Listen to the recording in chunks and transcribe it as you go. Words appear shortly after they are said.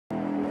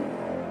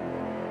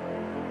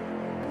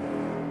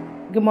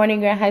Good morning,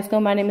 Grant High School.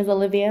 My name is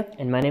Olivia.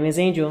 And my name is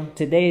Angel.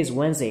 Today is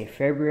Wednesday,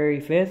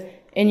 February 5th.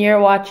 And you're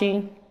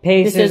watching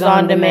Pacers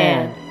on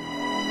Demand.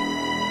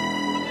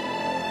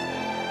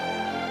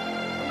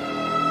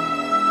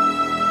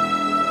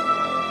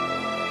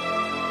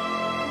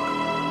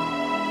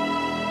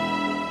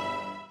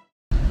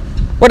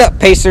 What up,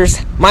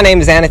 Pacers? My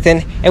name is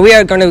Anathan, and we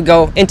are going to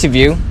go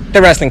interview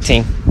the wrestling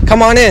team.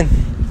 Come on in.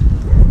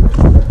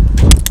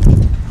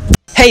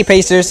 Hey,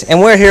 Pacers, and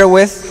we're here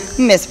with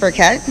Miss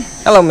Burkett.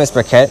 Hello, Miss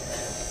Burkett.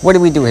 What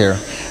do we do here?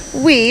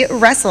 We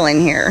wrestle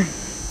in here.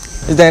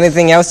 Is there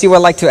anything else you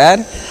would like to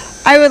add?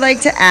 I would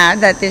like to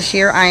add that this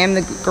year I am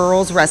the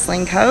girls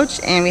wrestling coach,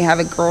 and we have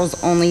a girls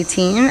only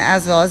team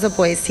as well as a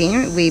boys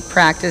team. We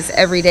practice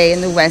every day in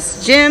the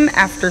West Gym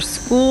after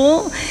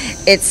school.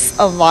 It's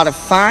a lot of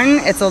fun.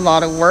 It's a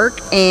lot of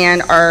work,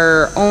 and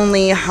our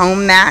only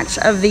home match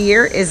of the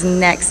year is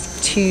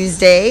next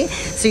Tuesday,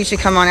 so you should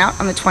come on out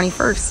on the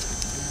 21st.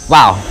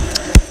 Wow.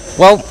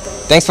 Well,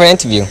 thanks for the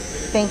interview.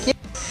 Thank you.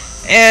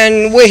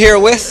 And we're here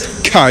with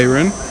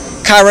Kyron.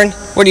 Kyron,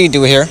 what do you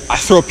do here? I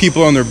throw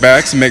people on their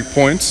backs and make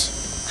points.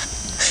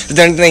 Is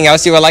there anything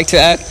else you would like to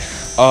add?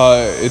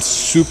 It's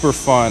super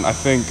fun. I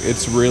think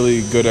it's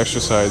really good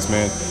exercise,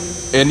 man.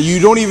 And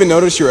you don't even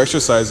notice you're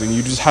exercising.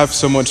 You just have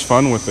so much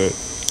fun with it.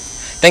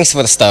 Thanks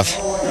for the stuff.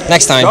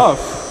 Next time. Stuff?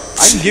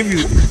 I can give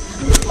you...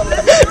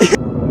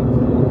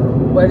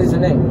 What is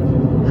your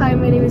name? Hi,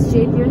 my name is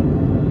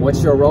Jadrian.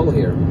 What's your role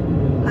here?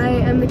 I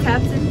am the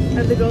captain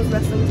of the girls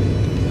wrestling team.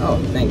 Oh,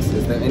 thanks.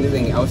 Is there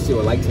anything else you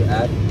would like to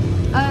add?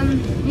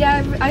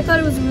 Yeah, I thought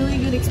it was a really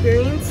good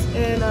experience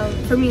and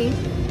for me,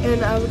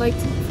 and I would like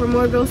for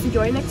more girls to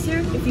join next year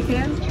if you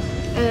can.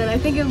 And I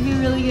think it would be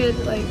really good.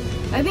 I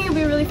think it would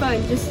be really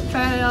fun. Just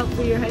try it out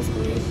for your high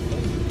school years.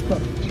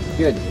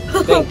 Good.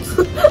 Thanks.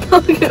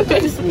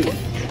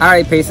 All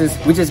right, Pacers.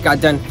 We just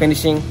got done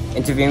finishing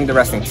interviewing the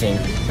wrestling team.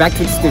 Back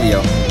to the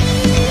studio.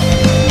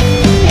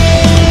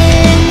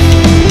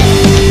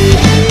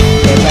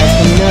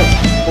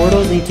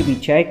 Portals need to be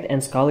checked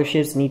and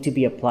scholarships need to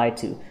be applied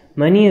to.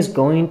 Money is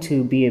going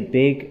to be a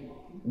big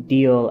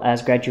deal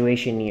as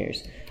graduation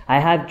nears. I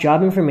have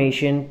job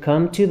information.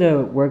 Come to the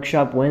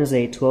workshop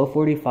Wednesday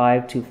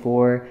 12:45 to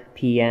 4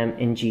 p.m.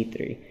 in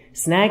G3.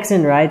 Snacks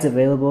and rides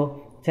available.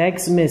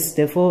 Text Ms.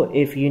 Stiffel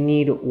if you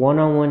need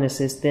one-on-one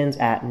assistance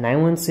at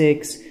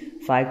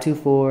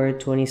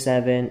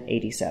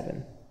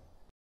 916-524-2787.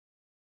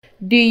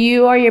 Do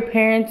you or your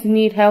parents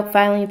need help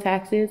filing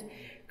taxes?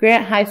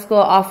 Grant High School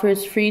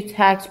offers free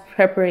tax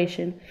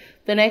preparation.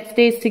 The next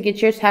days to get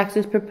your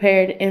taxes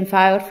prepared and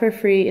filed for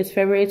free is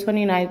February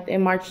 29th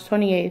and March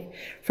 28th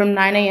from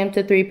 9 a.m.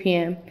 to 3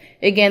 p.m.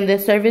 Again,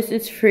 this service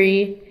is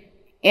free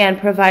and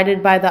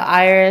provided by the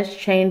IRS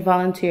trained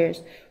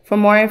volunteers. For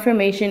more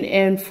information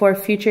and for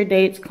future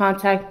dates,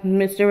 contact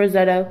Mr.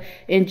 Rosetto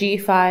in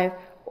G5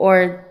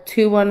 or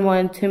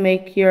 211 to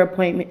make your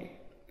appointment.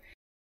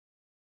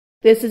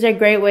 This is a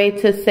great way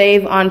to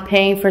save on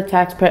paying for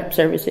tax prep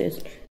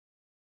services.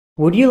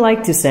 Would you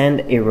like to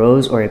send a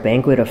rose or a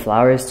banquet of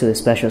flowers to a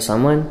special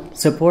someone?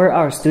 Support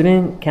our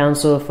Student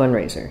Council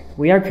fundraiser.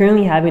 We are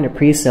currently having a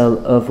pre-sale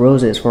of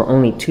roses for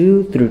only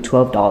 $2 through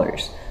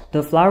 $12.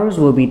 The flowers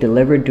will be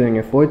delivered during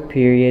your fourth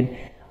period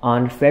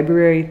on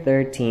February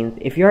 13th.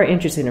 If you are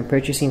interested in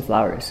purchasing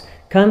flowers,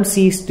 come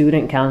see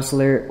Student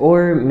Counselor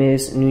or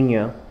Ms.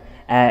 Nuno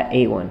at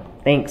 81.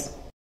 Thanks.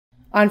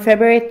 On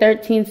February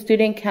 13th,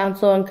 Student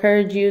Council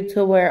encourage you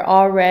to wear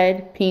all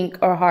red, pink,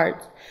 or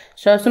hearts.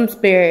 Show some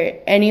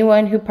spirit.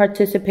 Anyone who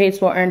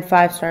participates will earn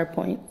 5-star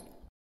points.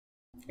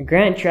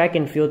 Grant Track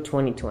and Field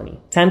 2020.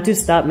 Time to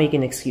stop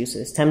making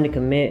excuses. Time to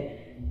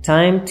commit.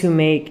 Time to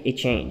make a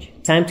change.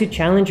 Time to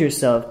challenge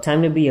yourself.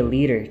 Time to be a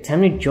leader.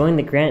 Time to join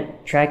the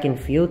Grant Track and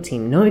Field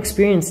team. No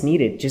experience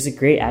needed, just a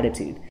great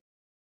attitude.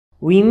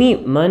 We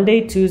meet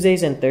Monday,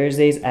 Tuesdays, and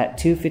Thursdays at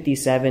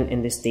 2:57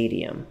 in the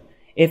stadium.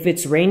 If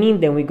it's raining,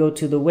 then we go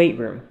to the weight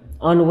room.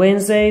 On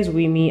Wednesdays,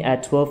 we meet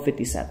at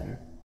 12:57.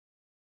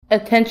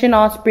 Attention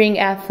all spring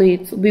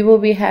athletes. We will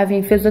be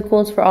having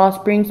physicals for all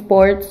spring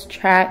sports,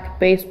 track,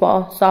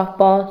 baseball,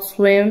 softball,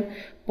 swim,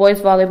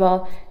 boys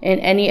volleyball,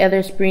 and any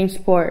other spring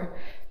sport.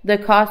 The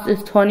cost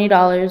is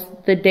 $20.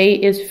 The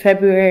date is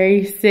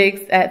February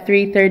 6th at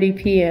 3:30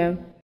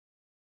 p.m.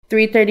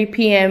 3:30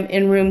 p.m.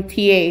 in room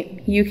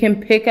T8. You can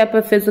pick up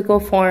a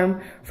physical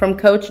form from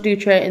Coach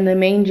Dutra in the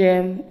main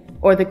gym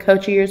or the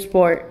coach of your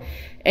sport.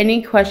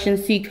 Any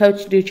questions, see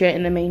Coach Dutra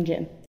in the main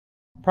gym.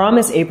 Prom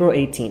is April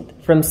 18th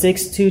from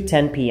 6 to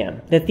 10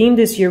 p.m. The theme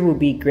this year will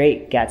be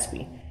Great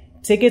Gatsby.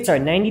 Tickets are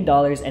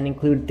 $90 and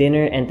include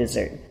dinner and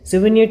dessert.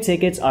 Souvenir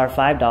tickets are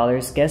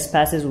 $5. Guest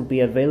passes will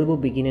be available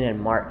beginning in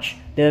March.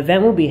 The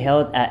event will be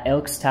held at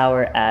Elks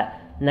Tower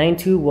at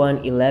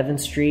 921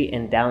 11th Street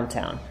in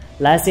downtown.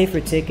 Last day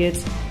for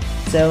tickets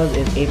sales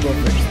is April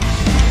 1st.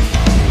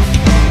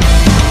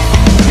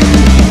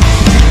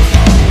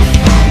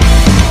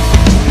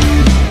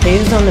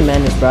 Pacers on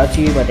Demand is brought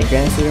to you by the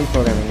Grant Student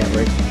Programming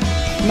Network.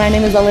 My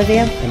name is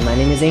Olivia. And my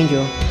name is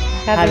Angel.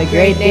 Have a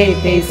great day,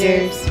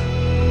 Pacers.